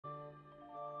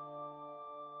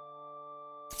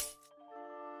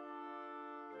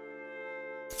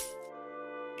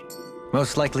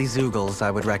Most likely Zeugles,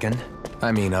 I would reckon.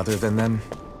 I mean, other than them.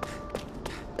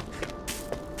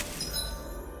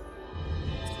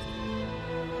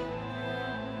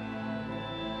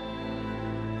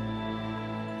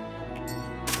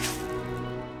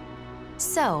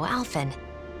 So, Alphen,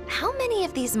 how many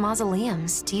of these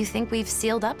mausoleums do you think we've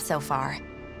sealed up so far?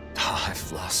 Oh,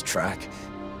 I've lost track.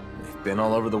 We've been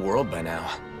all over the world by now.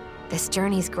 This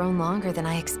journey's grown longer than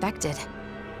I expected.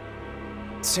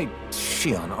 Say,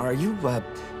 Shionne, are you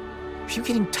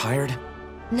getting tired?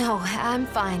 No, I'm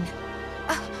fine.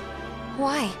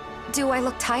 Why? Do I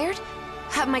look tired?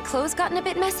 Have my clothes gotten a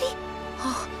bit messy?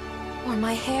 Oh, or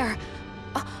my hair.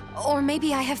 Or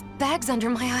maybe I have bags under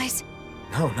my eyes.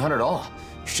 No, not at all.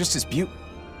 You're just as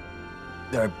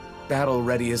battle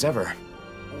ready as ever.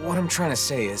 What I'm trying to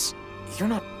say is, you're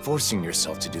not forcing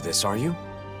yourself to do this, are you?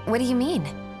 What do you mean?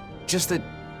 Just that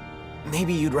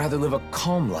maybe you'd rather live a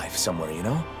calm life somewhere, you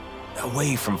know?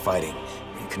 Away from fighting.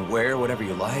 You can wear whatever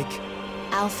you like.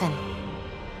 Alphen,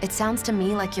 it sounds to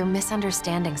me like you're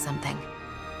misunderstanding something.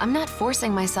 I'm not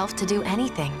forcing myself to do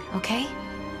anything, okay?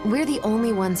 We're the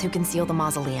only ones who can seal the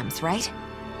mausoleums, right?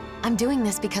 I'm doing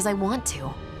this because I want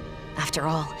to. After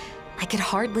all, I could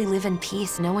hardly live in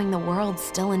peace knowing the world's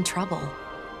still in trouble.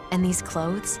 And these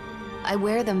clothes? I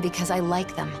wear them because I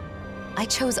like them. I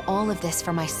chose all of this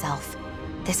for myself.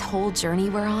 This whole journey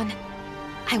we're on,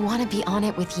 I want to be on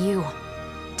it with you.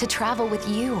 To travel with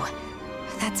you.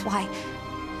 That's why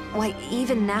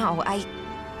even now,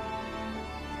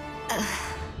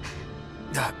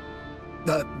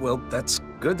 Well, that's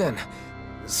good then.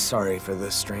 Sorry for the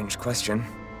strange question.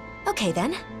 Okay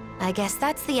then. I guess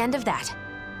that's the end of that.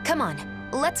 Come on,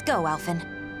 let's go, Alphen.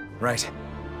 Right.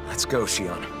 Let's go,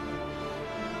 Shionne.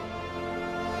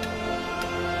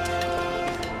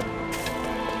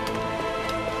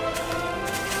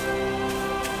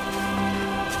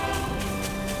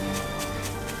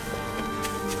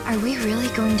 Are we really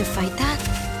going to fight that?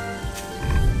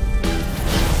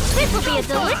 This will be a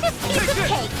delicious piece of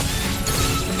cake!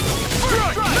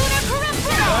 Lunar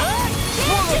Peripheral!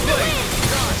 Chance to win!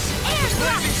 Air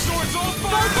thrust!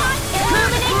 Photon!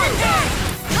 Illuminate the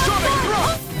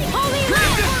earth! Holy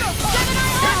Light!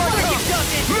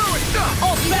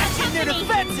 All back in their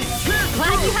defenses!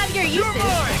 Glad you have your uses!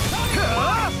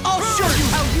 I'll show you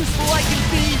how useful I can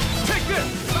be! Take this!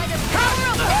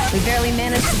 We barely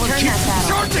managed to turn that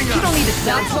battle. You don't need to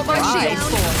sound so much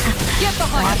Get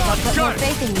behind us. I'll put more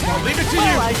faith in you then. Leave it to you!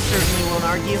 I certainly won't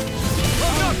argue.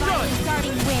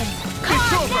 Starting win!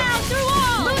 Carve down through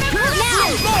all! Lunar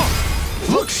Peripheral!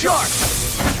 Look sharp!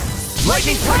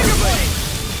 Lightning Tiger Blade!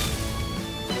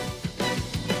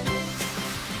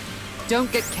 Don't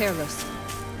get careless.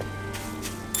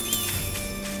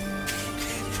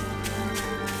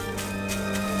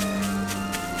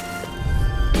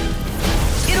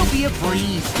 It'll be a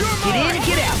breeze. Get in and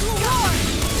get out.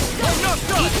 I'm not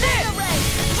done. Eat this.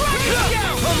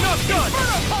 I'm not done.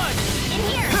 In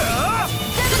here!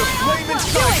 The flaming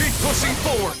sky pushing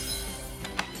forward.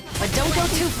 But don't go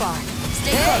too far.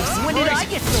 Stay Hey, close. when did I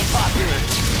get so popular?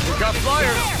 You got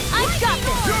flyers. I've got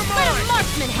this! Let a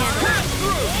marksman handle it!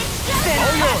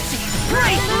 All yours.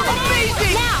 Great.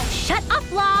 Amazing. Now, shut up,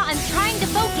 Law! I'm trying to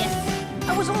focus!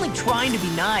 I was only trying to be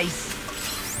nice.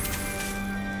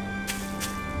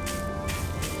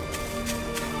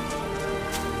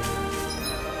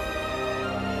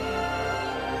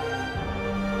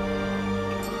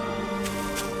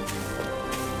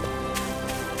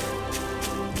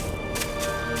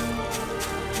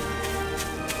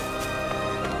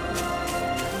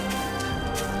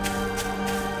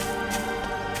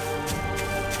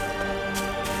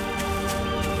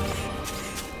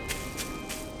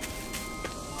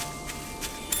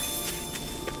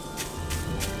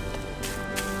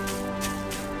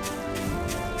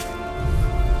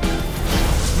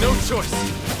 No choice.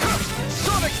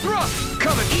 Sonic Thrust!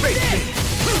 Come and face me!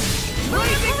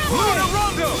 Lunar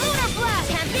Rondo! Lunar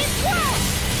Blast! Tempest Swirl!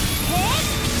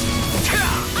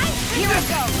 Here we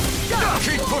go!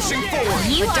 Keep pushing forward!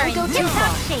 You But are don't go in too zip-zap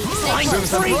far. shape! Flying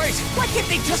Sounds free! right. Why can't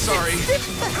they just Sorry.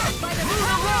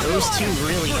 Those two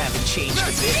really haven't changed a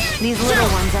bit. These little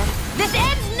ones are... This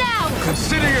ends now!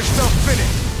 Consider yourself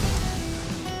finished!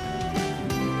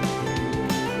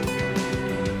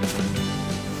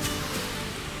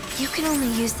 You can only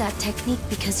use that technique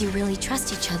because you really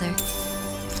trust each other.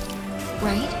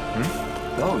 Right?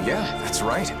 Oh yeah, that's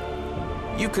right.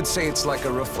 You could say it's like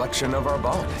a reflection of our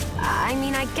bond. I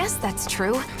mean, I guess that's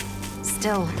true.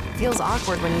 Still, feels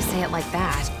awkward when you say it like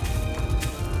that.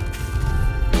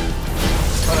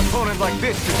 An opponent like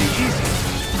this should be easy.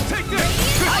 Take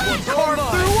this! I will carve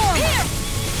through armor! Here!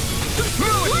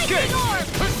 No escape! Lightning Orb!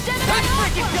 That's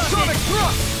like it doesn't! Sonic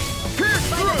thrust! Pierce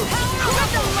through!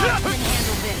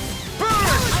 Burn!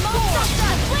 I'm all stuffed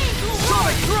up! Flames will roar!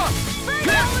 Sonic thrust!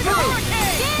 Pierce through!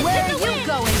 Where are you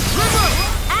going?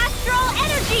 Astral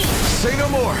energy! Say no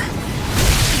more! I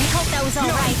hope that was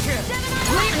alright.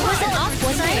 I wasn't off,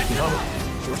 was I? No,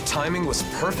 your timing was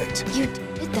perfect. You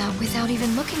did that without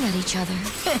even looking at each other.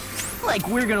 Like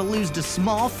we're gonna lose to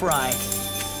small fry.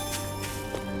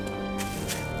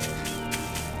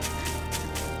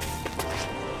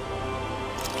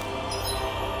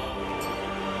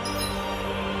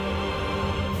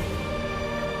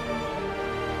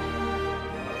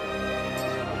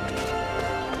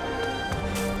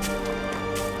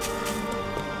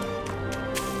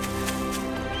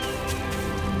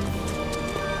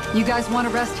 You guys want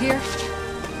to rest here?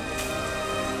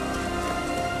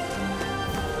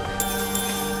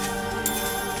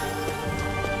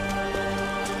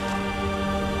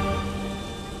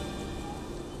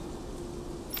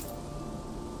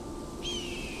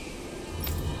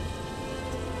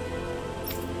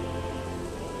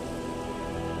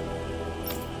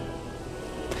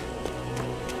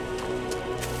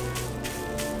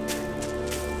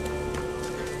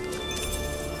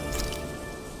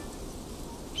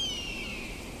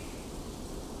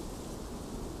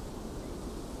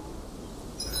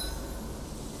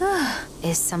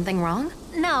 Is something wrong?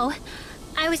 No.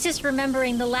 I was just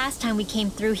remembering the last time we came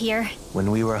through here. When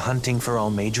we were hunting for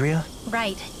Almadria?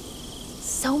 Right.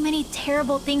 So many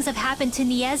terrible things have happened to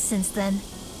Niez since then.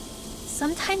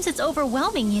 Sometimes it's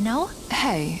overwhelming, you know?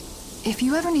 Hey, if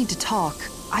you ever need to talk,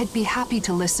 I'd be happy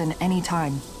to listen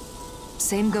anytime.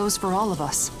 Same goes for all of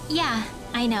us. Yeah,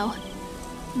 I know.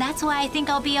 That's why I think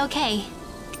I'll be okay.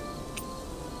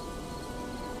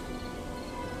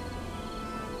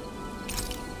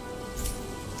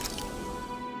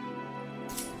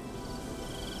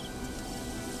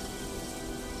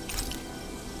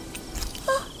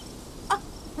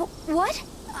 What?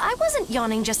 I wasn't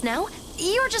yawning just now.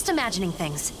 You're just imagining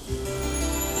things.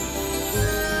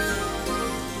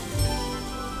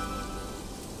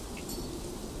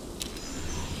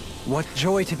 What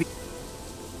joy to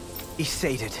be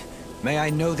sated. May I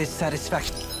know this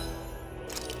satisfaction.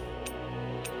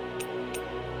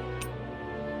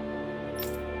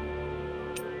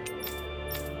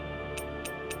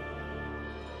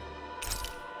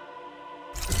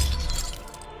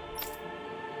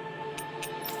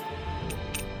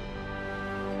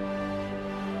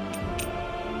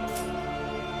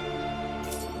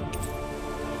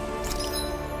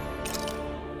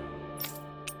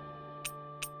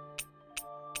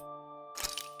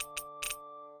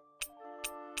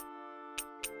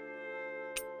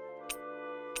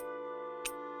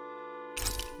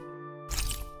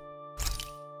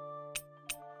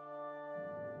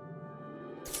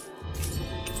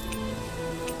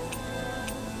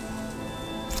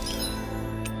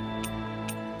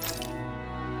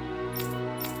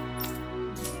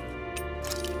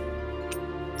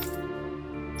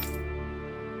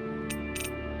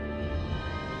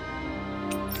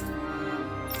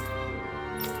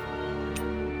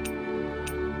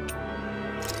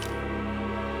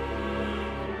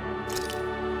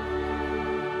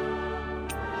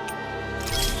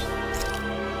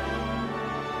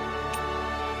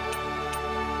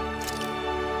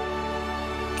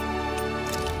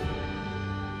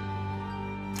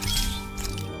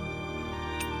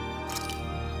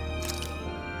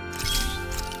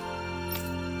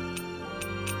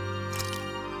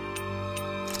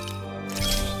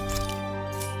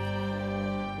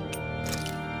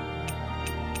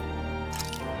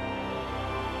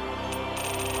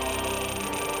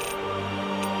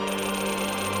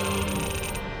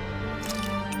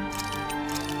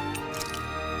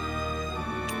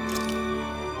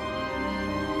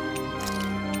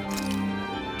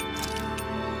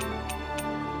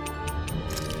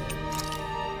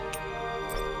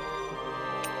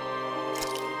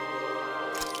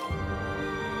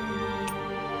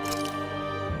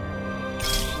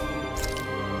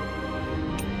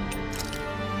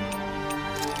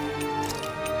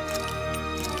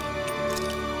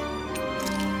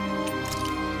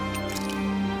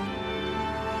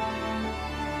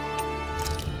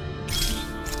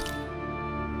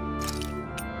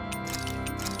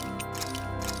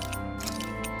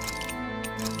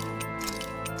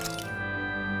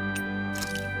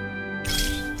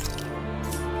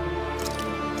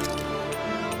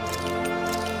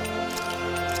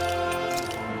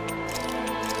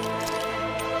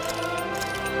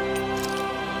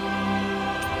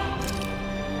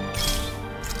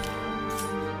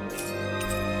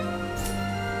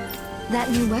 That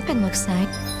new weapon looks nice.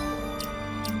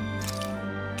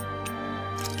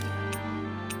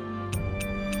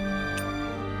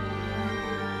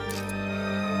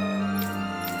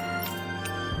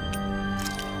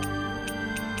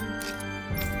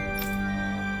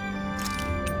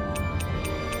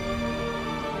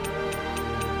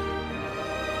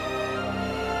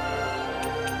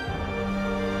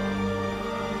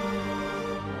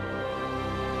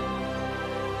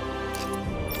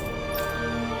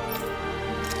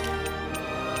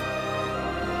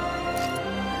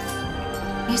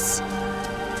 Is...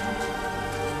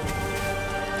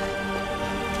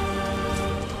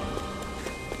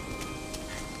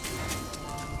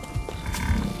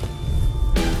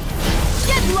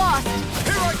 Get lost!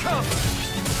 Here I come!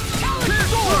 Pierce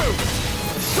through!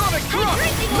 Sonic thrust!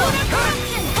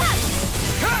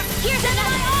 Here's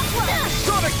another aqua!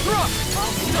 Sonic thrust!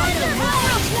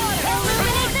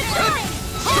 Illuminate the time!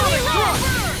 Sonic thrust!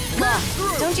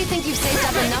 Don't you think you've saved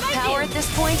up enough power at this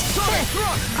point?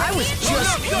 I was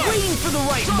just waiting for the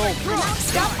right moment.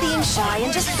 Stop being shy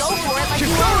and just go for it like you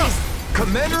Chikara! always...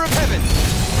 Commander of Heaven!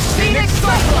 Phoenix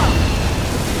Cyclone!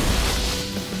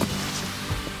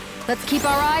 Let's keep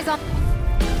our eyes on...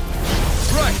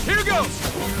 Right, here goes!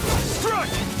 Strike!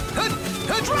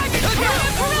 Dragon!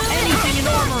 Anything in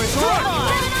armor is all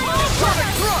mine! Sonic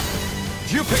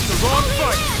thrust! You picked the wrong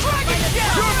fight!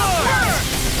 You're mine!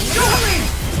 Going!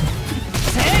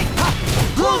 Say!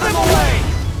 Blow them away!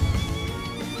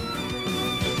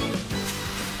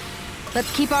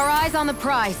 Let's keep our eyes on the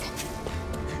prize.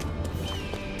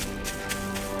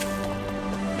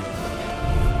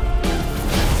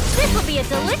 This will be a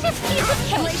delicious piece of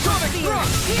cake! Sonic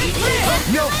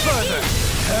thrust! No further!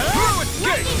 Blue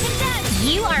escape!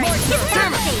 You are a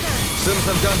devastator! Soon as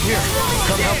I'm done here,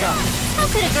 come help out. How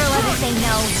could a girl ever say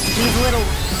no? These little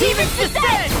Demons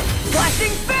descend!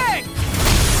 Flashing fang!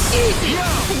 Easy!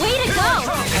 way to go!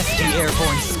 Pesky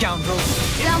airborne scoundrels!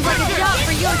 Sounds like a job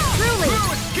for yours truly.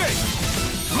 Blue escape!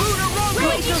 Lunar Rumble!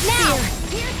 Glacial Now!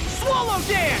 Swallow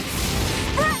dance!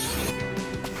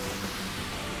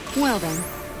 Well then,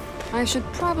 I should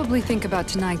probably think about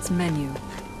tonight's menu.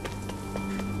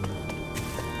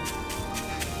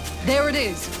 There it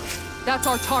is. That's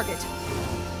our target.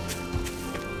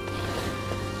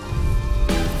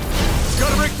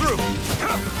 Gotta break through!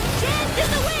 Dance in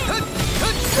the wind!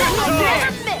 Swallow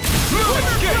Never miss! Blue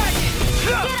escape!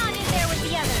 Get on in there with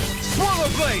the others! Swallow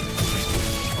blade!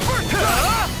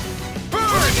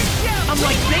 Burn! I'm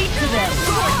like bait to them!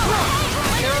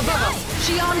 They're above us.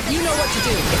 Xion, you know what to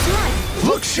do.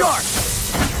 Look sharp!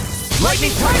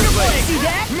 Lightning Tiger Blade! See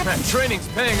that? That training's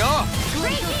paying off!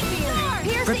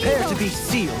 Prepare to be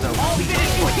sealed, All Elite.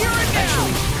 finished here and now!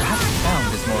 Actually, perhaps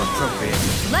bound is more appropriate.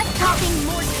 Let's talking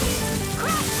more.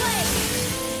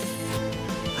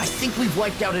 I think we've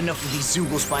wiped out enough of these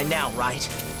Zoogles by now, right?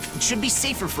 It should be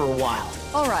safer for a while.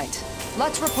 All right,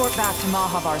 let's report back to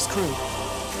Mahavar's crew.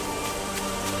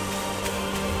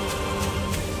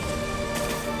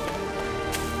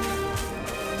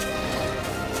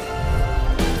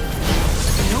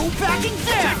 No backing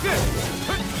down!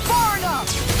 Far enough!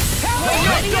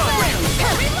 Ready up!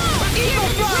 Eagle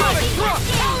Sonic Fly! thrust!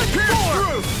 Pierce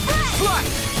through! Slash!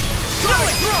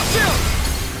 Sonic thrust!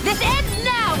 This ends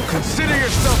now! Consider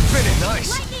yourself finished!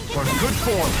 Nice! On good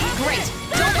form! Great!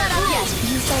 Don't let up yet!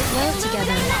 You fight well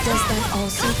together. Does that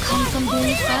also come from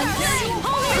being friends?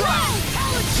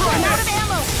 Try I'm out this! of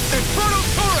ammo! Inferno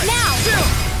turret! Now! Still!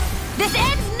 This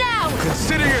ends now!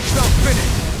 Consider yourself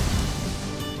finished!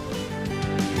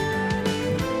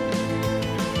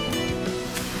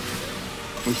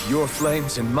 With your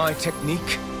flames and my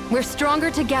technique, We're stronger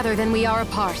together than we are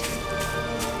apart.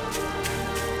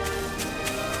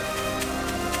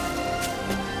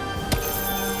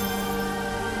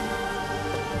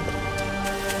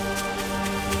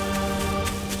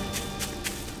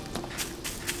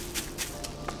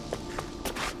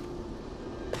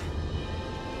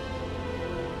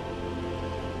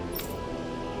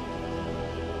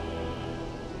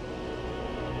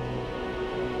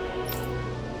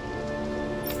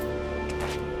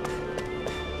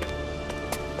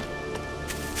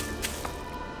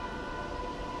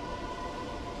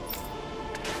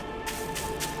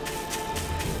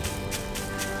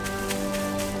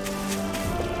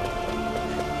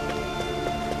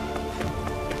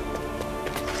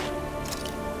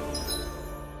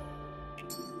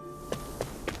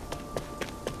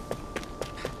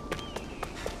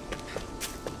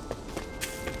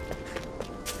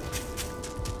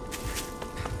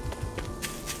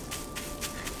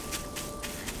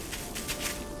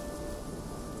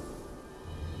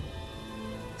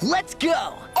 Let's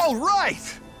go! all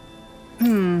right!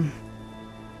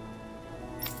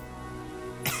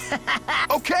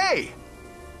 Okay!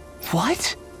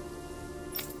 What?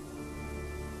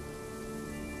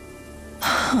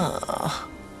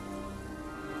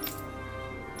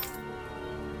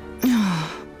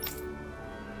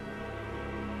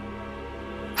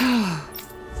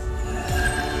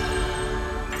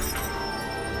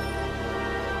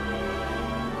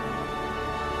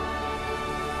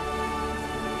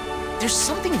 There's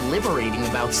something liberating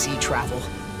about sea travel.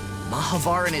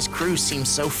 Mahavar and his crew seem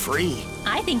so free.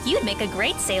 I think you'd make a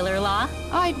great sailor, Law.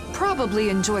 I'd probably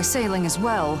enjoy sailing as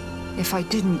well, if I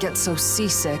didn't get so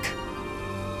seasick.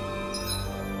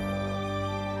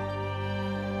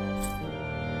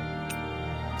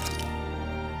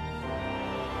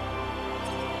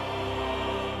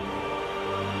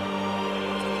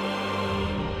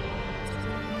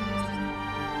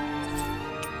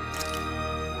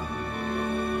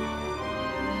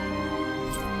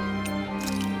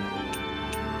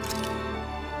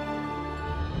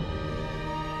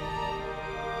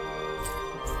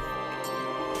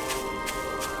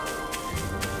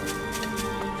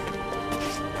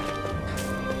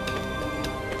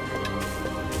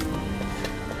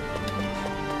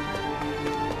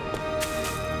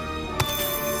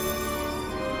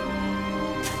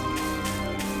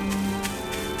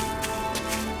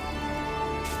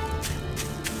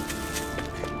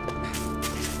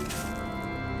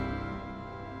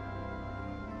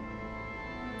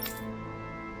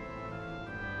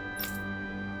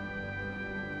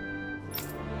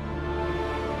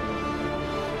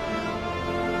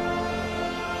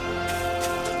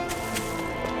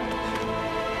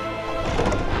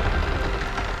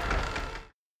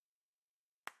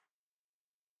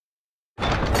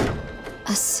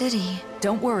 A city.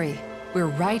 Don't worry, we're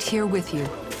right here with you.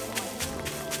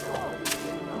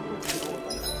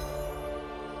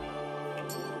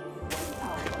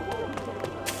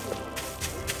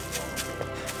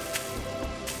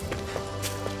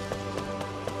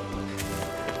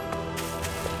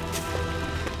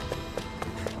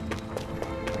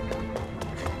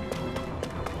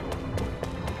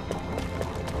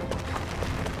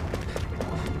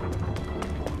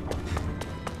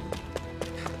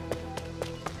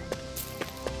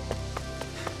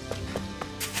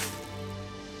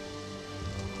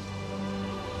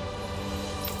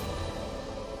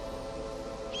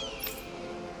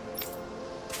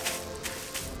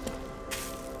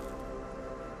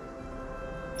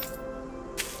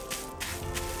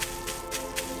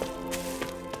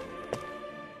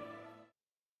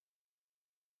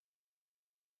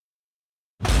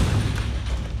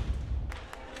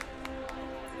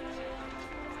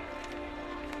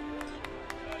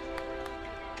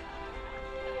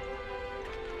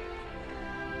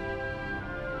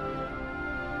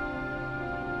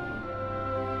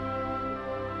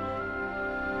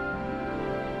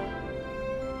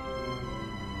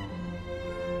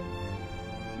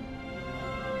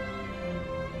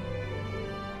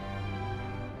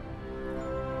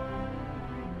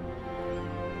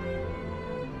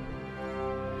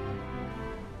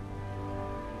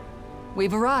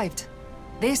 We've arrived.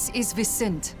 This is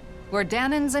Vicint, where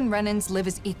Dahnans and Renans live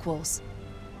as equals.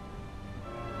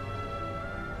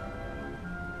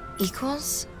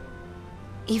 Equals?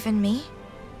 Even me?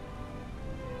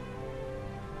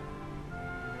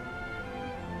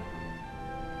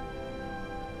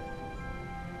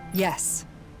 Yes,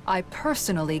 I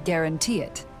personally guarantee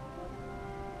it.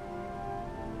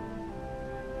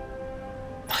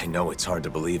 I know it's hard to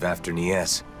believe after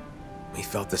Nies. We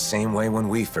felt the same way when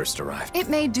we first arrived. It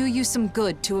may do you some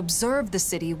good to observe the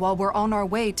city while we're on our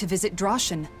way to visit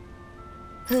Droshin.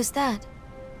 Who's that?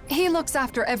 He looks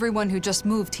after everyone who just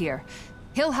moved here.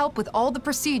 He'll help with all the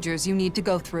procedures you need to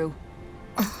go through.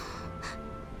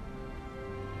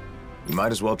 You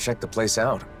might as well check the place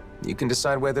out. You can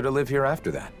decide whether to live here after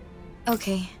that.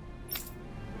 Okay.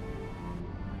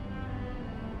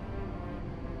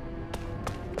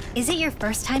 Is it your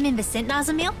first time in Vicint,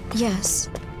 Nazamil? Yes.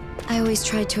 I always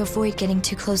tried to avoid getting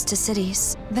too close to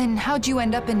cities. Then how'd you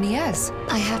end up in Nies?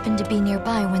 I happened to be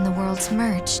nearby when the worlds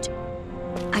merged.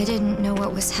 I didn't know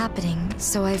what was happening,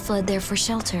 so I fled there for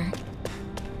shelter.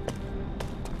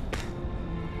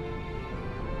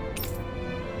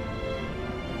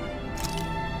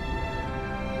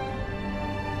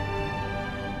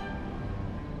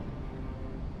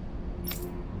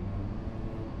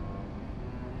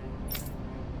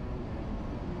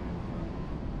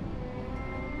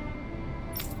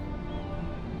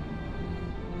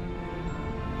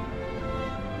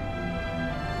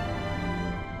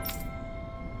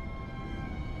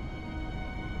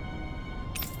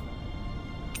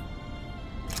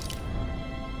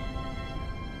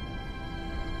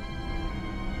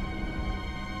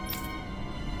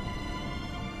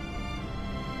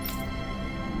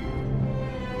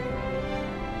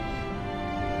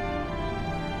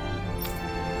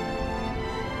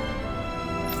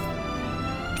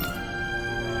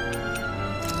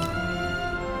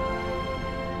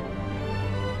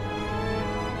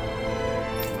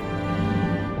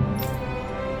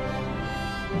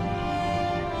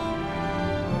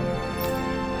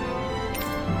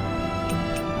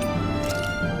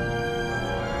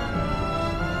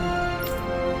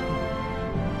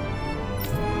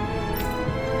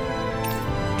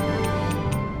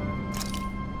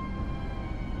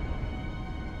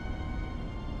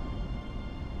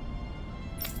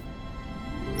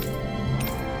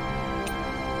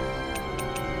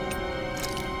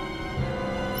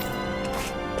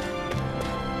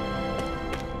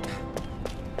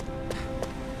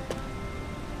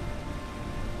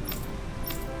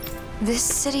 This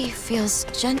city feels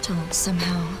gentle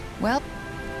somehow. Well,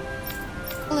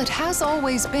 it has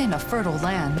always been a fertile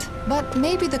land, but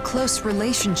maybe the close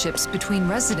relationships between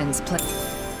residents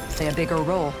play a bigger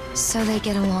role. So they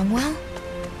get along well?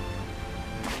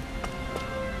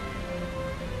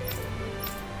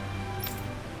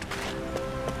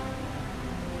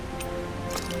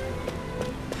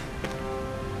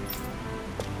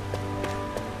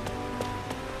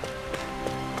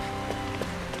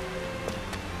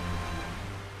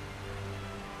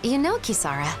 You know,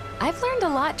 Kisara, I've learned a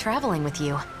lot traveling with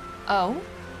you. Oh?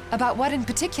 About what in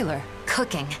particular?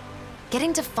 Cooking.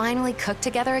 Getting to finally cook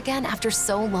together again after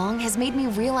so long has made me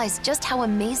realize just how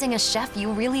amazing a chef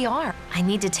you really are. I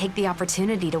need to take the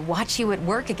opportunity to watch you at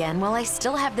work again while I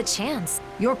still have the chance.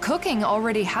 Your cooking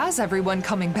already has everyone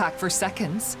coming back for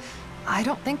seconds. I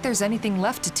don't think there's anything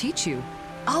left to teach you.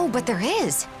 Oh, but there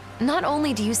is. Not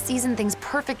only do you season things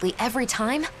perfectly every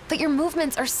time, but your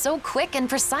movements are so quick and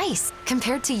precise.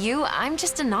 Compared to you, I'm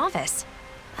just a novice.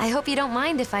 I hope you don't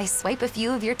mind if I swipe a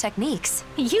few of your techniques.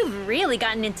 You've really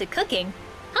gotten into cooking.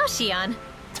 How's Xion?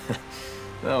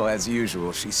 Though, as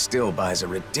usual, she still buys a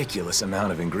ridiculous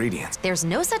amount of ingredients. There's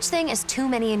no such thing as too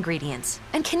many ingredients.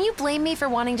 And can you blame me for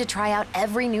wanting to try out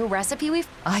every new recipe we've...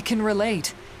 I can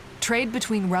relate. Trade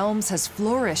between realms has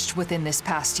flourished within this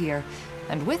past year,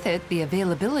 and with it, the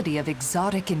availability of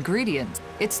exotic ingredients.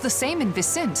 It's the same in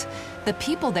Vicente. The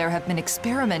people there have been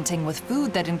experimenting with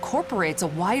food that incorporates a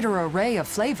wider array of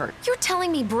flavor. You're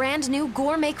telling me brand new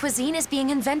gourmet cuisine is being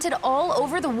invented all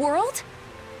over the world?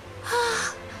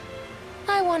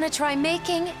 I want to try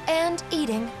making and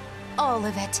eating all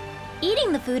of it.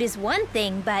 Eating the food is one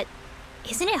thing, but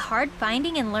isn't it hard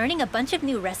finding and learning a bunch of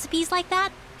new recipes like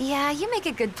that? Yeah, you make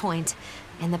a good point.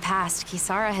 In the past,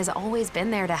 Kisara has always been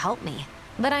there to help me.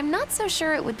 But I'm not so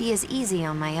sure it would be as easy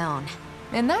on my own.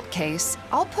 In that case,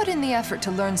 I'll put in the effort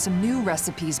to learn some new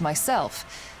recipes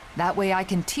myself. That way I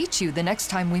can teach you the next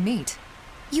time we meet.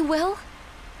 You will?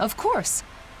 Of course.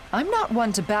 I'm not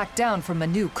one to back down from a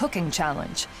new cooking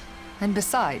challenge. And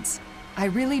besides, I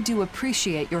really do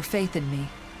appreciate your faith in me.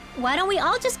 Why don't we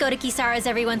all just go to Kisara's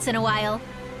every once in a while?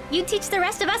 You teach the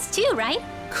rest of us too, right?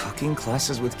 Cooking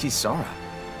classes with Kisara?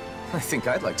 I think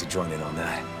I'd like to join in on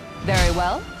that. Very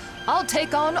well. I'll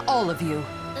take on all of you.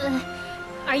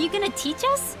 Are you gonna teach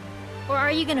us? Or are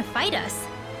you gonna fight us?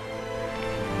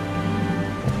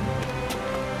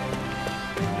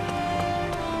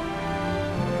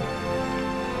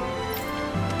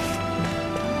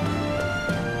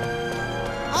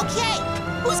 Okay,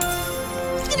 who's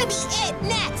gonna be it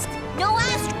next? No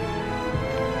ask.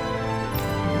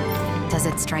 Does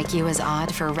it strike you as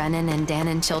odd for Renan and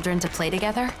Danon children to play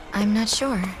together? I'm not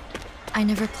sure. I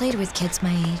never played with kids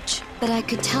my age, but I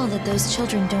could tell that those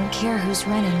children don't care who's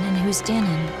Renan and who's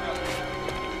Danon.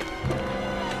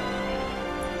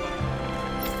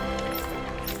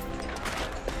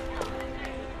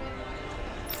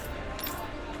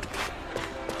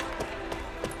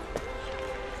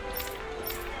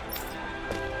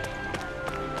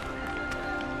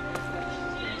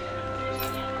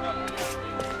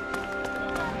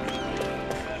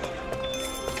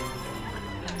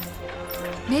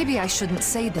 Maybe I shouldn't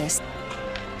say this,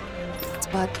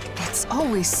 but it's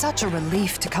always such a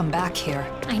relief to come back here.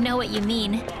 I know what you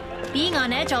mean. Being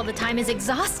on edge all the time is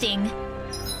exhausting.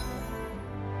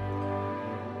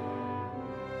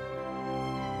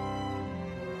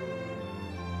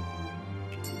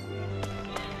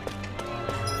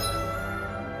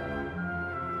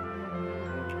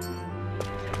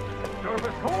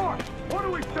 Service Corps, what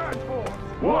do we stand for?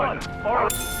 1. Our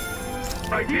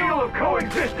ideal of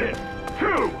coexistence.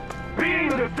 2. Being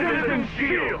the citizen's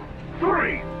shield.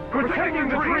 3. Protecting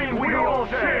the dream we all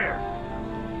share.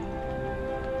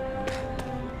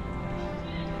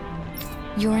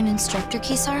 You're an instructor,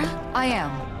 Kisara? I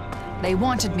am. They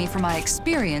wanted me for my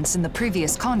experience in the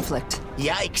previous conflict.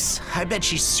 Yikes, I bet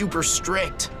she's super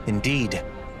strict. Indeed.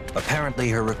 Apparently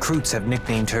her recruits have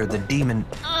nicknamed her the Demon.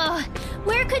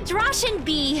 Where could Droshin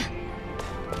be?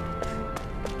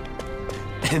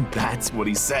 And that's what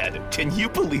he said. Can you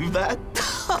believe that?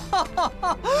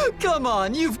 Come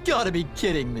on, you've got to be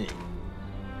kidding me.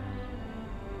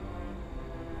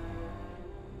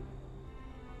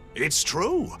 It's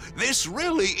true. This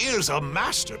really is a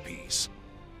masterpiece.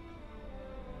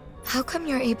 How come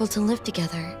you're able to live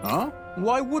together? Huh?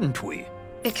 Why wouldn't we?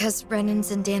 Because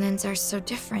Renans and Danons are so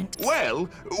different. Well,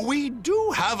 we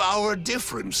do have our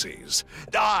differences.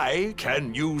 I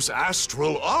can use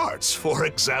astral arts, for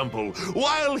example,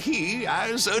 while he,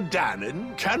 as a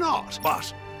Danon, cannot.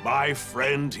 But My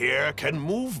friend here can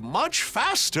move much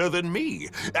faster than me,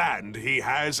 and he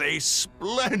has a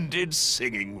splendid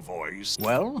singing voice.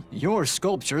 Well, your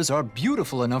sculptures are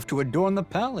beautiful enough to adorn the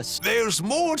palace. There's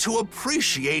more to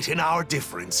appreciate in our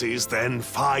differences than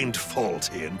find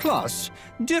fault in. Plus,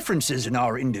 differences in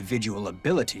our individual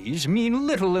abilities mean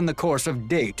little in the course of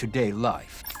day-to-day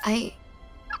life. I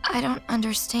don't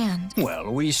understand.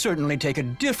 Well, we certainly take a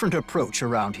different approach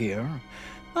around here.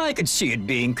 I could see it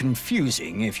being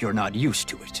confusing if you're not used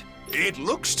to it. It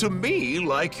looks to me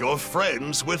like you're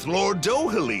friends with Lord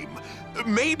Dohalim.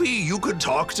 Maybe you could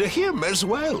talk to him as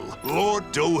well. Lord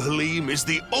Dohalim is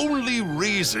the only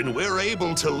reason we're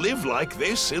able to live like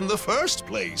this in the first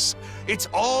place. It's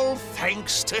all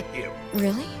thanks to him.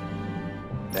 Really?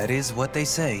 That is what they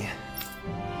say.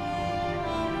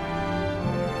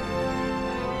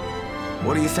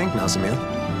 What do you think, Nazamil?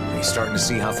 Are you starting to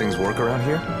see how things work around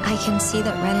here? I can see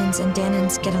that Renans and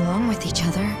Danans get along with each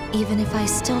other, even if I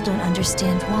still don't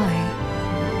understand why.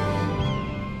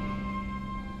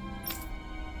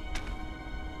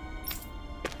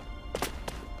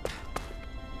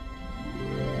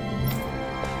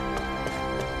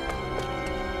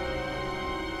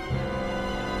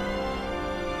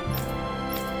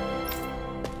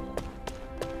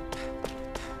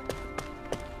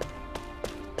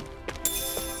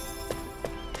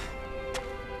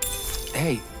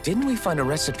 Hey, didn't we find a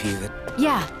recipe that...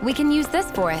 Yeah, we can use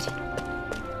this for it.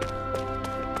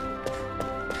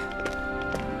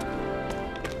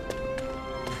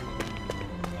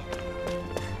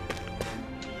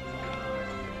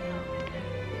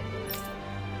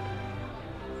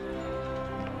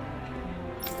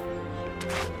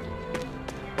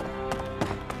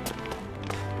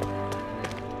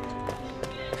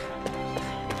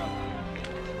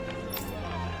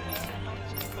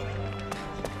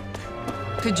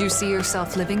 Could you see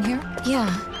yourself living here? Yeah.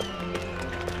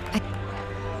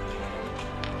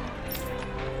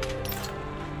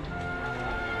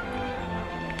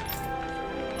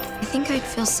 I think I'd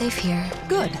feel safe here.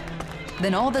 Good.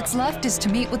 Then all that's left is to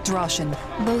meet with Droshin.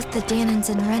 Both the Danans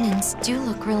and Renans do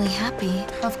look really happy.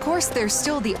 Of course, there's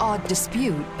still the odd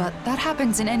dispute, but that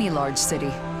happens in any large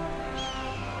city.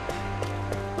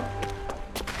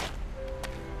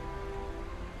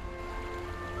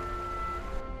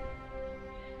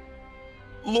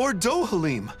 Lord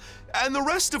Dohalim, and the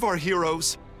rest of our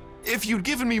heroes. If you'd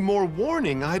given me more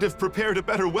warning, I'd have prepared a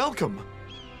better welcome.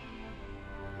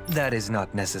 That is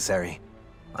not necessary.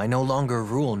 I no longer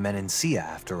rule Menancia,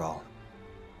 after all.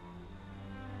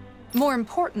 More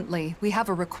importantly, we have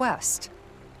a request.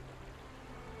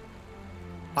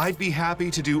 I'd be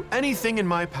happy to do anything in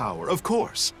my power, of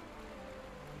course.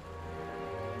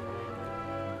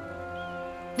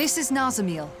 This is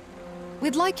Nazamil.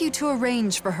 We'd like you to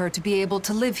arrange for her to be able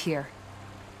to live here.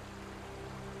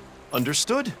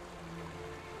 Understood.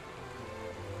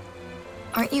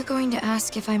 Aren't you going to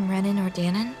ask if I'm Renan or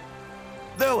Danan?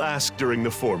 They'll ask during the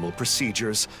formal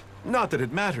procedures. Not that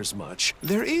it matters much.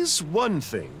 There is one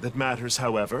thing that matters,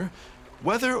 however.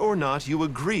 Whether or not you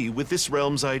agree with this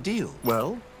realm's ideal.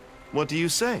 Well, what do you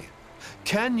say?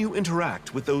 Can you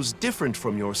interact with those different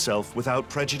from yourself without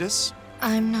prejudice?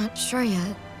 I'm not sure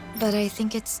yet, but I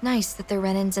think it's nice that the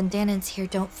Renans and Danans here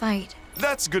don't fight.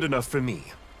 That's good enough for me.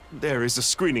 There is a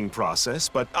screening process,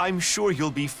 but I'm sure you'll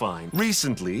be fine.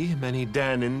 Recently, many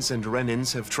Danans and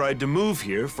Renans have tried to move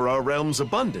here for our realm's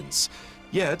abundance.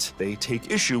 Yet, they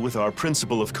take issue with our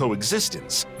principle of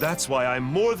coexistence. That's why I'm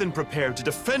more than prepared to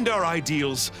defend our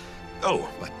ideals. Oh,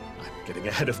 but I'm getting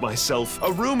ahead of myself.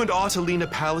 A room at Autalina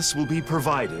Palace will be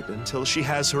provided until she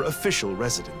has her official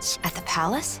residence. At the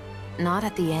palace? Not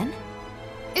at the inn?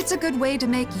 It's a good way to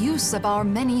make use of our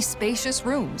many spacious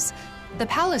rooms. The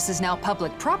palace is now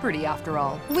public property, after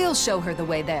all. We'll show her the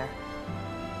way there.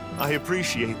 I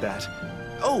appreciate that.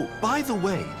 Oh, by the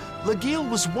way, Lagiel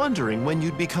was wondering when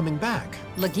you'd be coming back.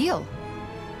 Lagiel?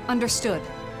 Understood.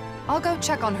 I'll go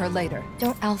check on her later.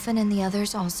 Don't Alphen and the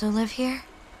others also live here?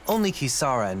 Only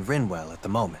Kisara and Rinwell at the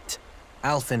moment.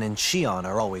 Alphen and Shion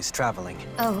are always traveling.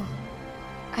 Oh,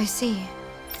 I see.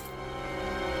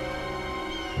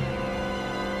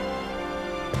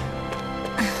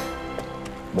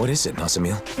 What is it,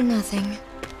 Nazamil? Nothing.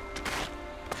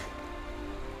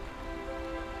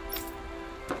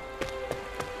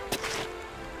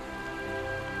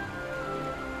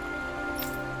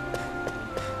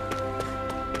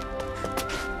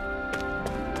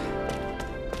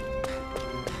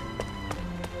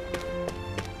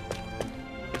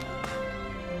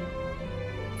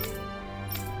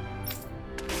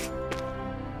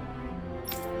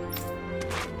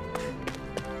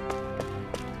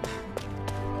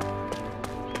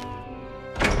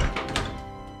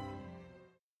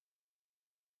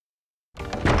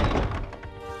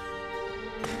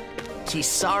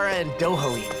 Kisara and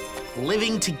Dohalim,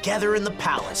 living together in the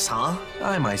palace, huh?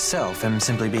 I myself am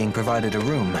simply being provided a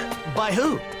room. By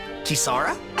who?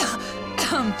 Kisara?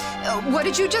 What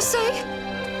did you just say?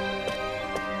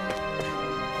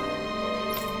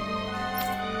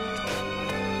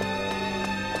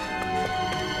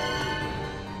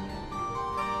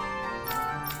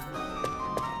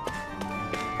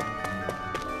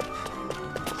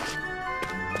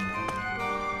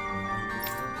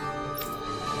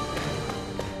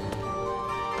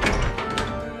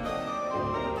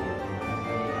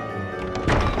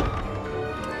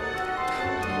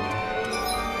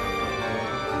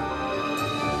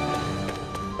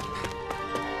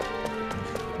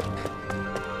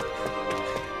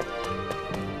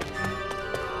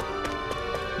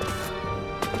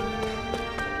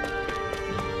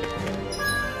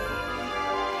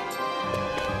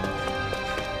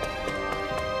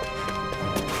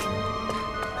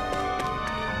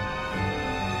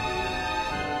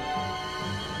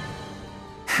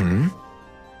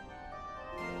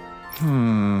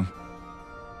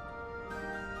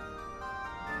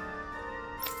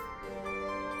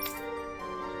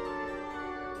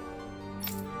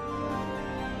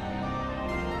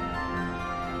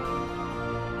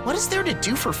 What is there to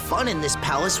do for fun in this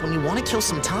palace when you want to kill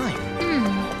some time?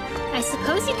 I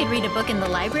suppose you could read a book in the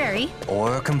library.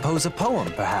 Or compose a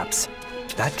poem, perhaps.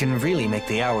 That can really make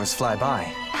the hours fly by.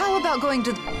 How about going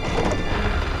to the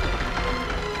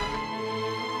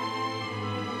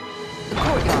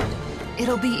courtyard?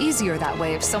 It'll be easier that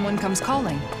way if someone comes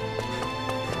calling.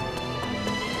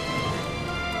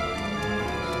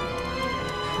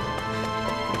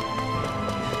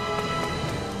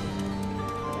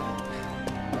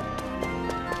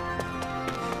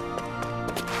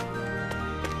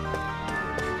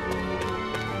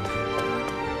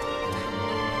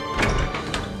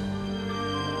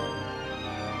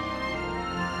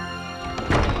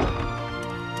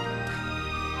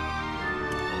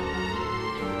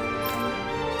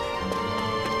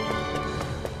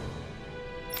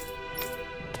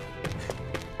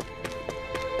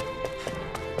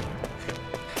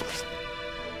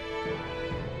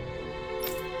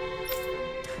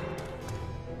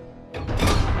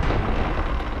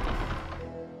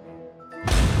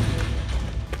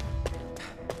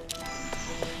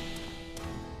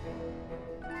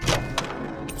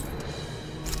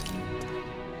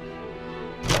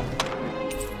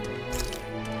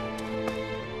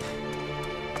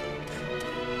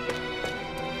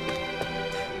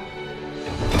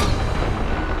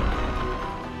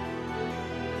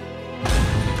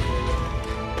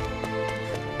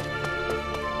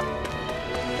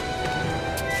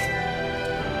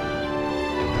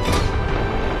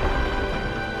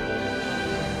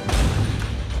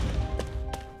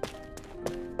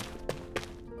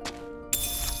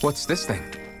 What's this thing?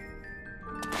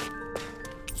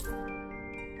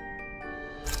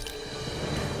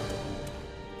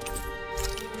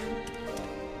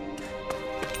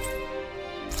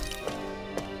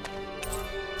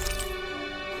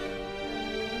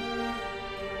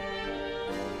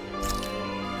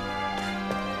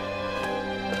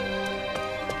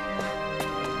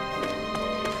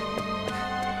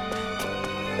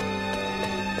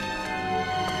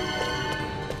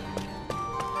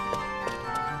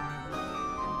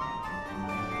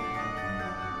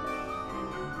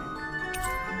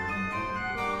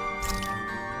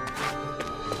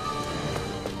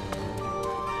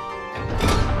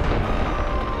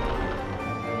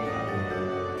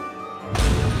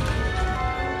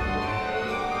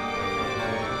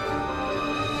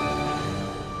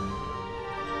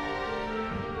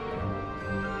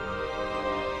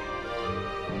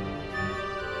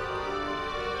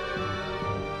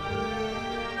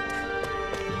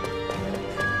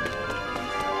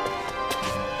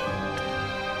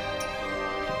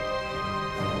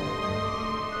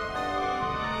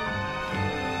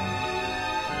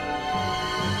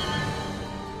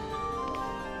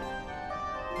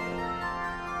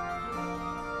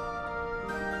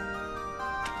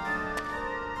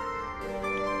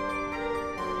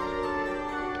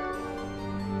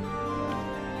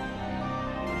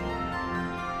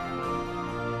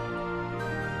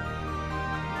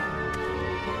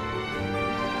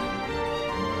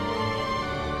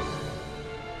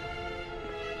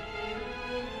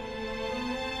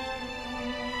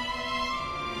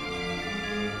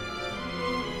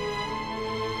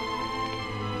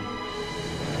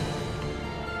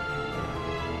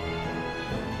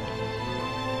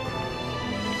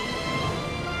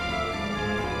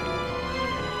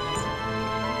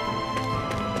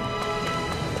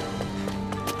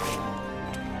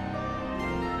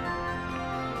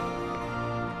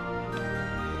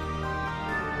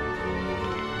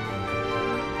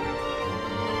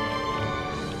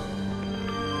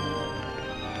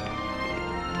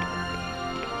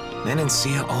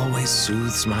 Menancia always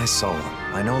soothes my soul.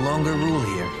 I no longer rule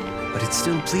here, but it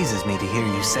still pleases me to hear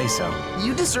you say so.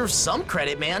 You deserve some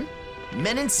credit, man.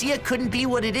 Menancia couldn't be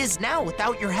what it is now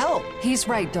without your help. He's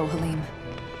right, Dohalim.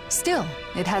 Still,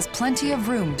 it has plenty of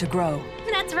room to grow.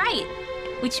 That's right.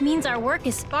 Which means our work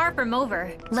is far from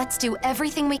over. Let's do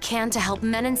everything we can to help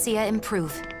Menancia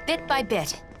improve, bit by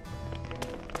bit.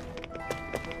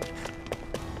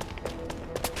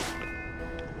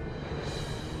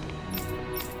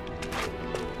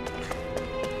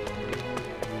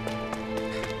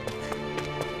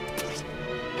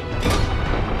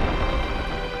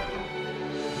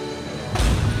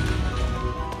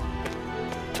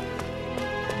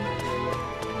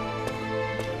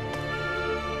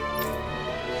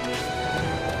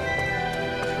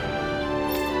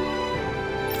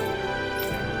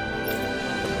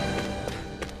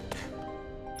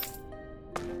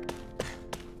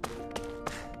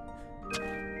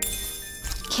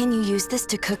 Can you use this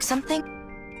to cook something?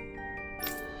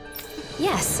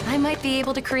 Yes, I might be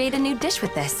able to create a new dish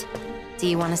with this. Do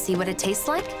you want to see what it tastes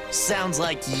like? Sounds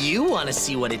like you want to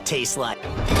see what it tastes like.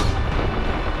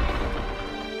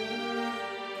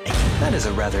 That is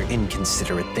a rather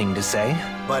inconsiderate thing to say.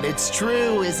 But it's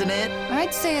true, isn't it?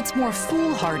 I'd say it's more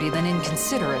foolhardy than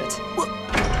inconsiderate.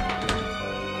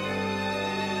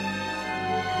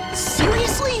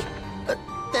 Seriously?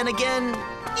 Then again,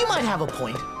 you might have a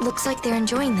point. Looks like they're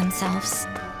enjoying themselves.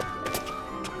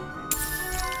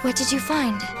 What did you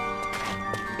find?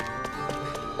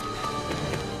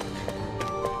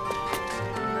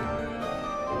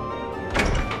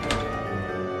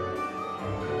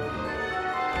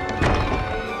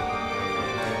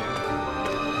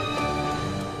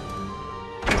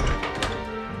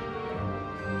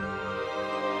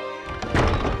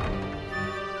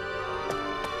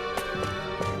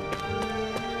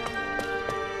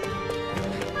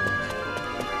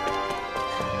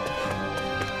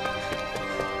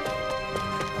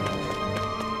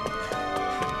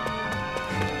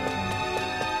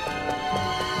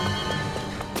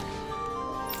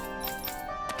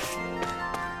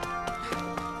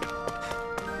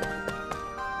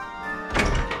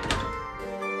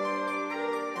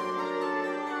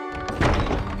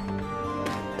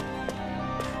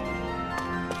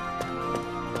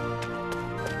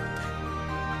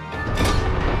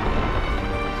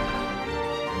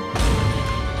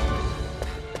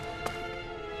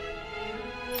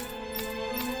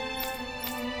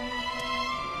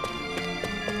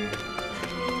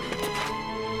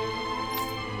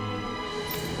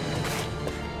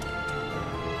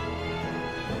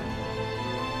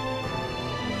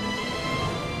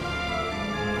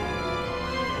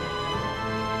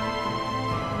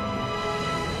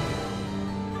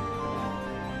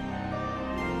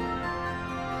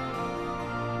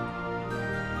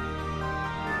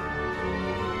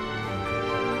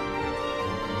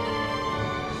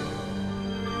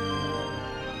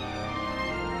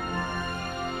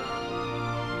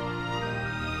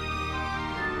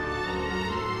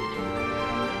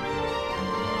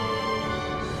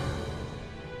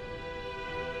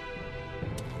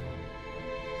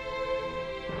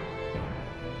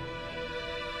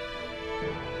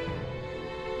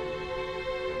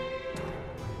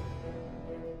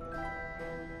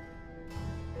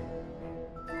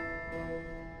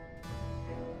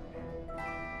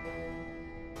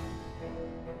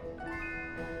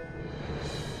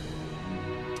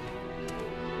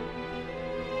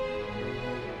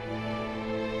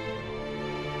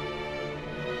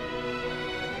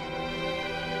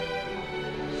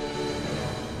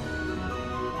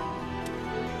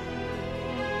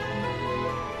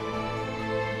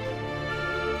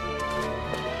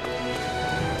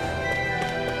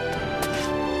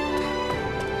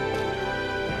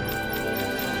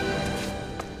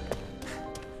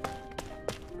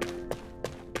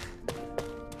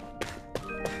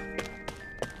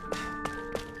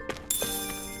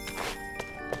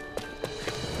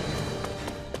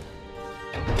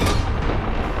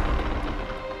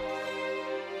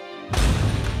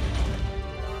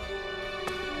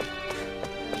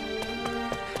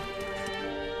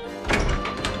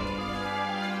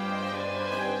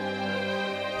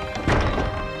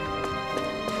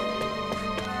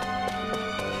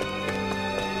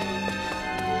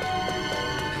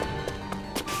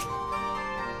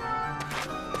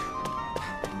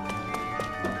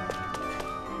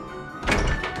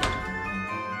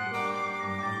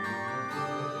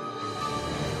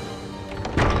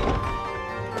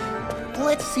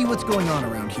 Let's see what's going on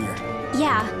around here.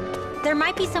 Yeah, there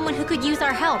might be someone who could use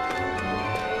our help.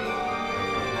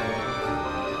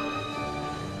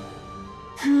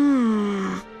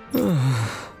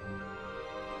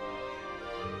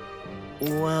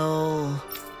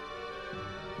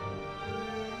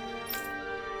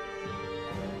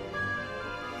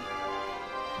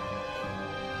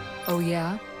 Oh,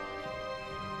 yeah?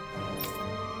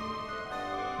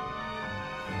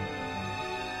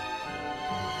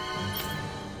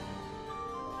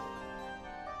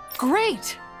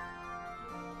 Great!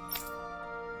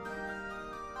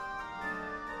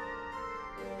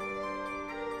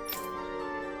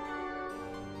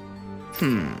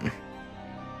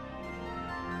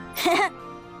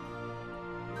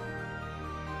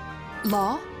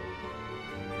 Law?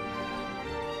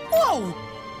 Whoa!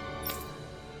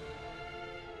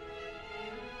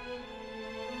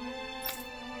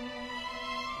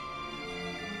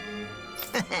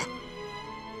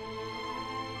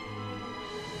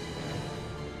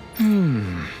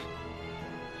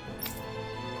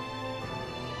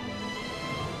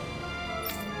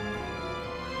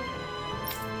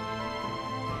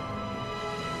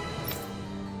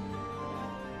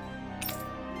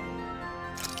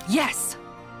 Yes!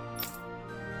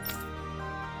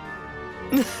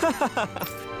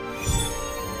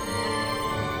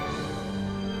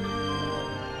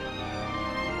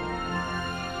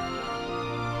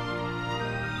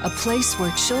 A place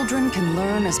where children can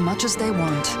learn as much as they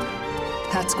want.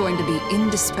 That's going to be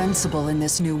indispensable in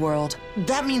this new world.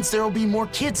 That means there'll be more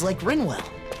kids like Rinwell.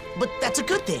 But that's a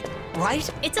good thing, right?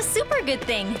 It's a super good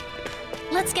thing.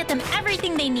 Let's get them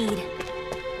everything they need.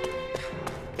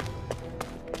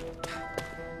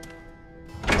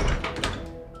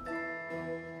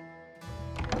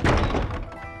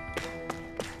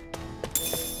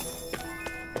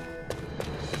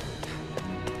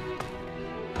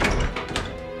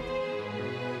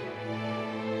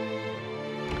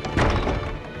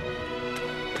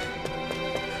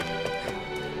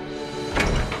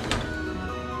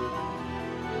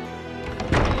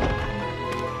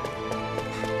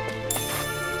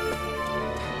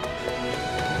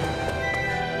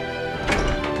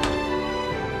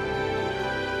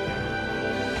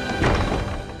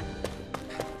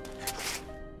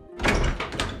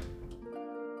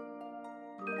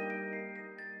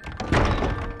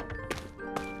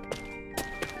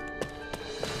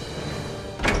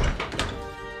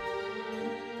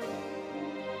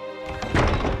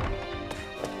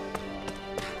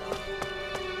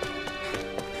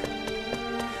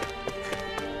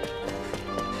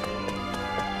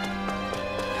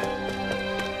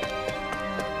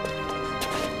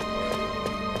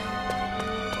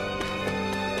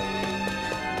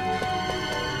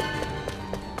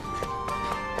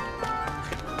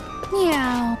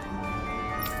 Meow.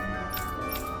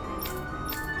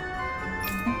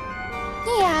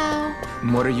 Meow.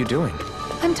 What are you doing?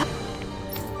 I'm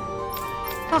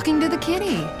talking to the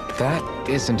kitty. That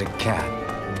isn't a cat.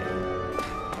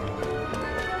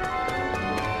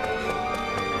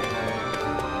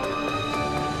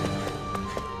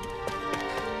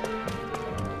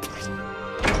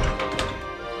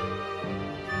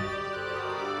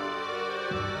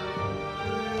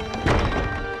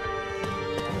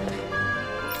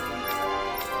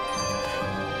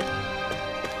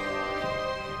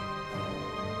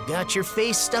 Got your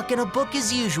face stuck in a book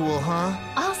as usual, huh?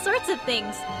 All sorts of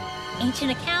things. Ancient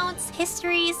accounts,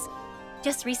 histories.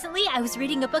 Just recently, I was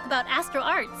reading a book about astral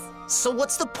arts. So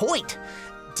what's the point?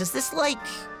 Does this, like,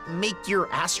 make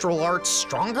your astral arts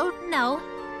stronger? No.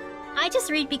 I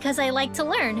just read because I like to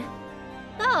learn.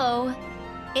 Though,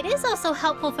 it is also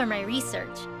helpful for my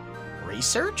research.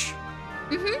 Research?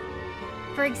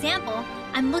 Mm-hmm. For example,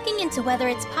 I'm looking into whether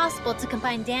it's possible to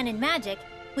combine Danan magic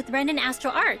with Renan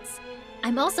astral arts.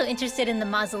 I'm also interested in the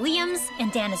mausoleums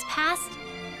and Dana's past.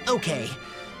 Okay.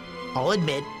 I'll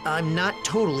admit, I'm not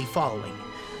totally following.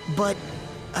 But,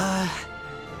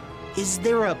 is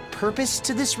there a purpose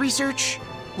to this research?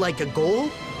 Like a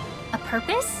goal? A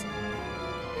purpose?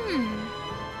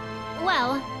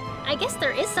 Well, I guess there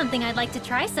is something I'd like to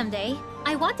try someday.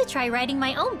 I want to try writing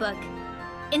my own book,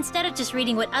 instead of just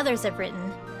reading what others have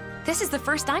written. This is the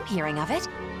first I'm hearing of it.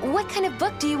 What kind of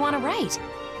book do you want to write?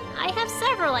 I have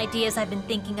several ideas I've been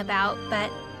thinking about, but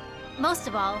most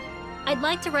of all, I'd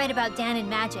like to write about Danan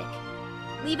magic.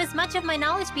 Leave as much of my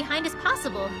knowledge behind as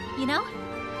possible, you know?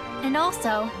 And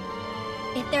also,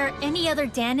 if there are any other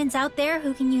Danans out there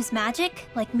who can use magic,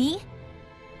 like me,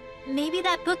 maybe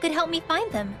that book could help me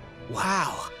find them.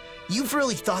 Wow, you've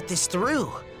really thought this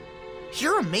through.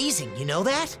 You're amazing, you know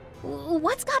that?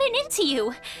 What's gotten into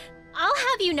you? I'll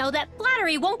have you know that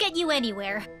flattery won't get you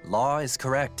anywhere. Law is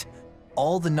correct.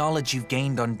 All the knowledge you've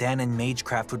gained on Danan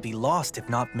Magecraft would be lost if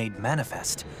not made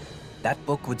manifest. That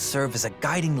book would serve as a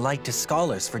guiding light to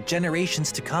scholars for generations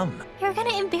to come. You're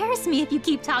gonna embarrass me if you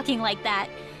keep talking like that.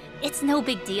 It's no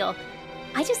big deal.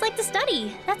 I just like to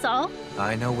study, that's all.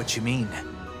 I know what you mean.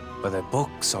 Whether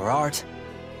books or art,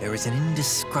 There is an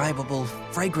indescribable,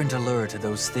 fragrant allure to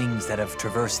those things that have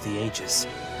traversed the ages.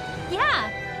 Yeah!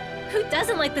 Who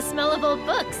doesn't like the smell of old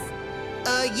books?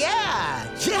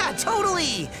 Yeah! Yeah,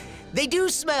 totally! They do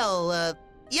smell,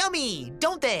 yummy,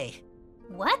 don't they?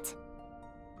 What?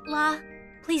 La,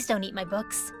 please don't eat my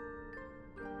books.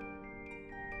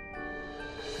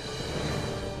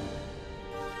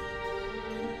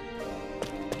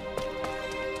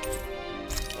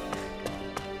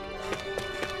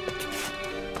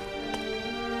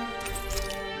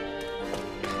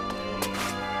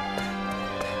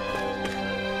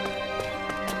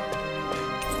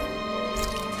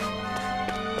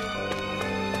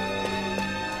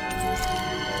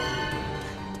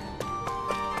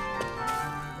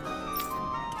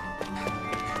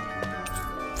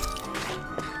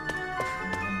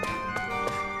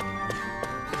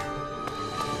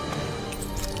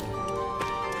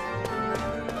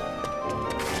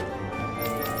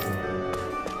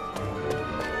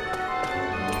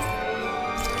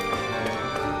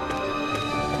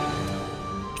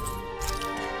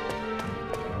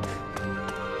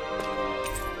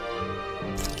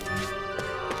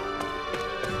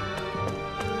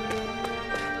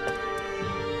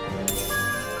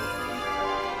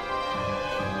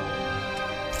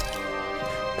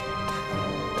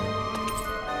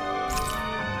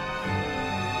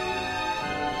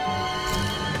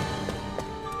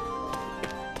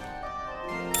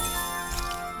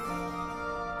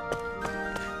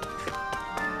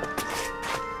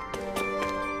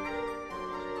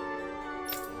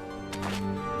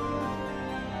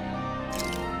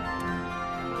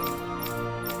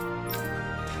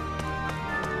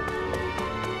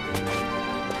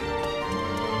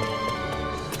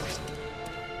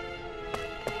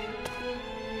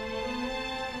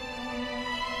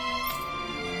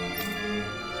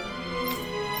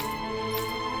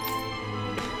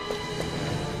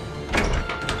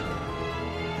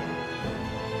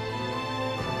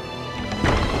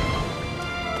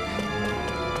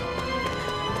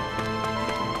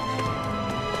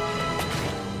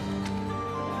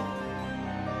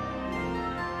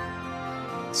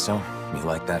 So, you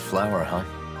like that flower, huh?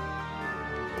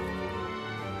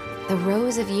 The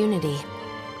Rose of Unity.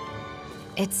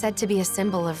 It's said to be a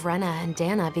symbol of Rena and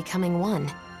Dana becoming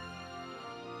one.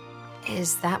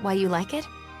 Is that why you like it?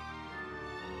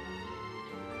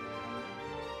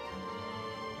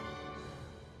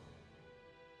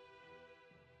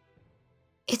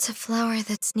 It's a flower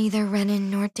that's neither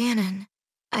Renan nor Danon.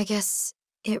 I guess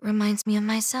it reminds me of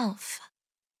myself.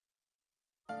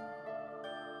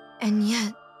 And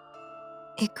yet,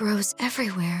 it grows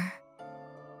everywhere.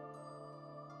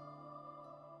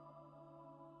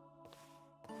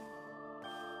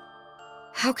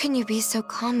 How can you be so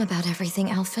calm about everything,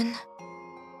 Alphen?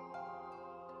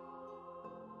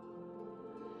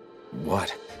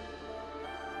 What?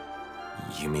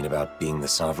 You mean about being the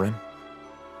Sovereign?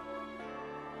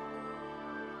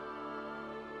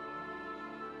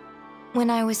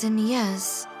 When I was in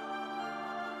Niez...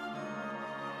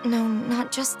 No,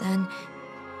 not just then.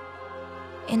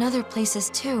 In other places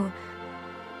too.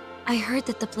 I heard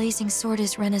that the Blazing Sword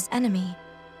is Rena's enemy.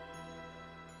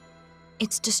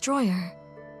 Its destroyer.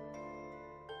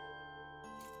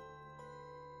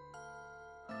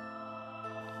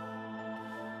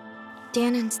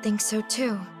 Danons think so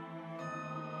too.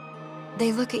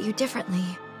 They look at you differently.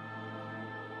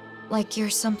 Like you're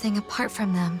something apart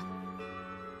from them.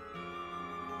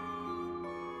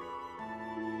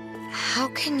 How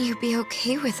can you be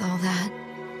okay with all that?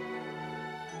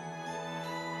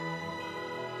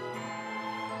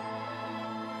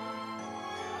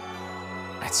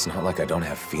 It's not like I don't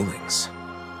have feelings.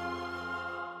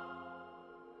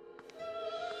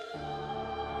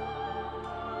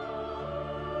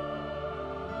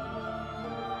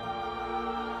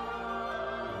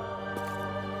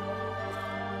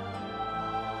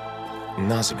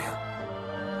 Nazamil,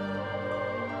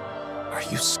 are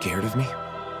you scared of me?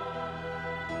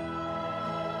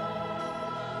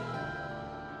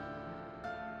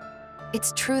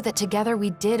 It's true that together we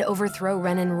did overthrow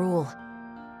Renan rule.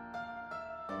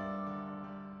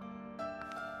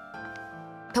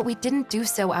 But we didn't do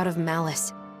so out of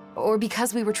malice, or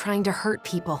because we were trying to hurt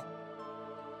people.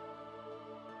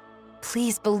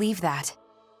 Please believe that.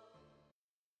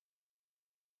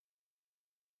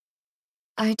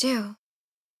 I do.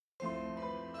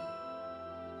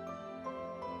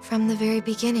 From the very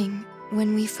beginning,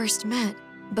 when we first met,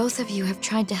 both of you have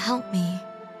tried to help me.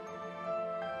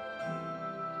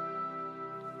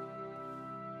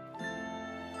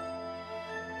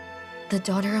 The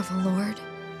daughter of a lord,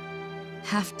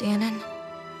 half Danon,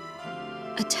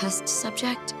 a test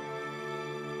subject.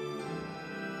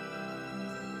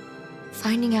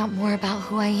 finding out more about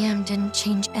who I am didn't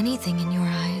change anything in your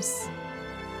eyes.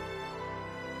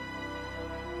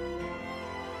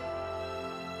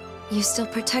 You still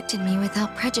protected me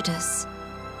without prejudice.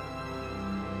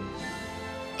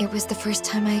 It was the first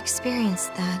time I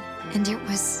experienced that, and it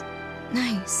was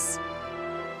nice.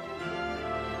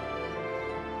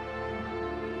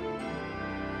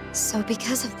 So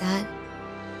because of that,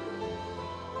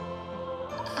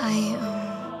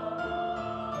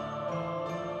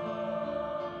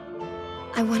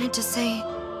 I wanted to say,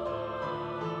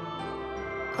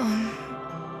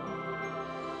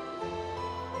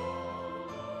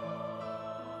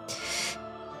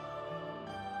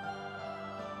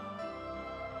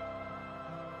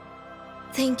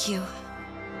 thank you.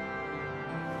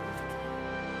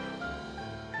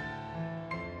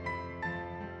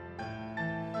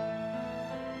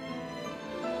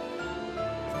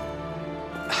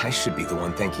 I should be the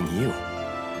one thanking you.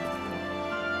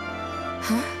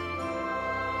 Huh?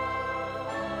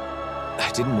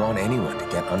 I didn't want anyone to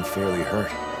get unfairly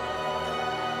hurt.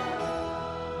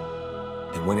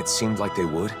 And when it seemed like they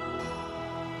would,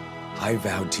 I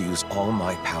vowed to use all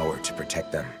my power to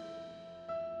protect them.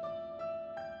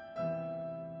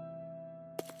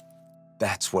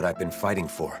 That's what I've been fighting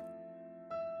for.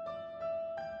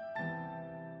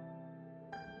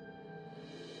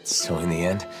 So in the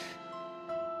end,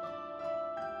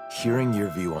 hearing your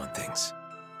view on things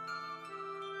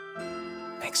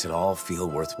makes it all feel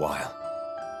worthwhile.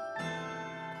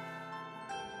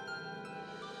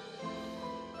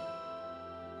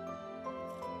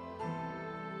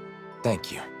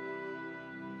 Thank you.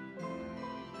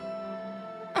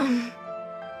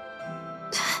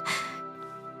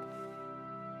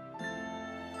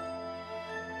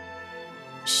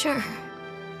 Sure.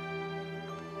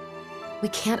 We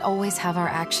can't always have our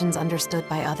actions understood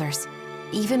by others,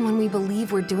 even when we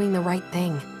believe we're doing the right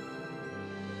thing.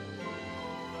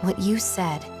 What you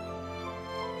said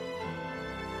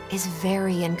is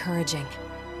very encouraging.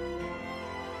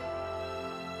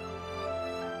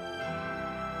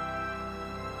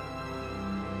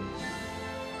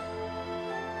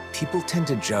 People tend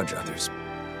to judge others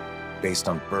based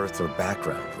on birth or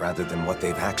background rather than what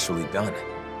they've actually done.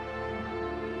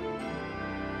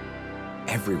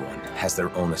 Everyone has their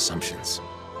own assumptions.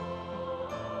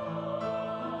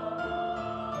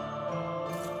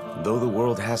 Though the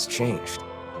world has changed,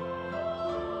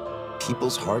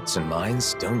 people's hearts and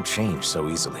minds don't change so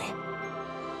easily.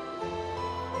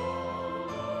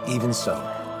 Even so,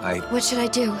 What should I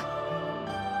do?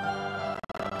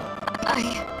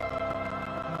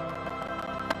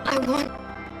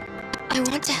 I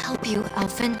want to help you,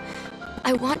 Alphen.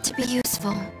 I want to be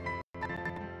useful.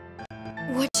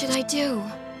 What should I do?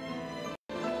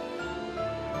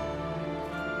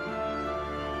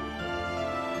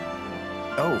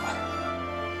 Oh.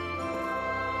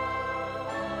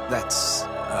 That's,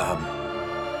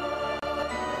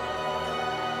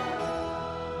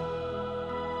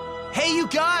 Hey, you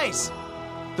guys!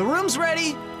 The room's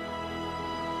ready!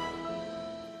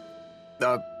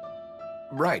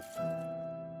 Right.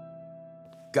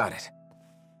 Got it.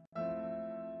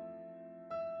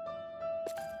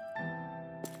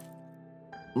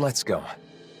 Let's go.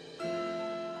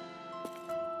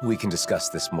 We can discuss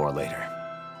this more later.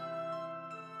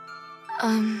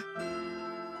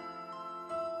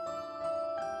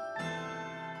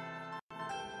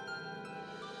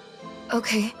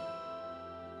 Okay.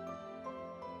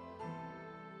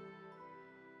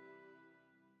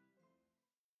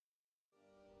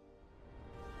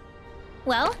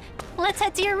 Well, let's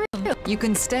head to your room. You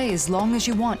can stay as long as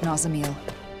you want, Nazamil.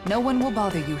 No one will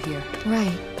bother you here.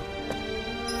 Right.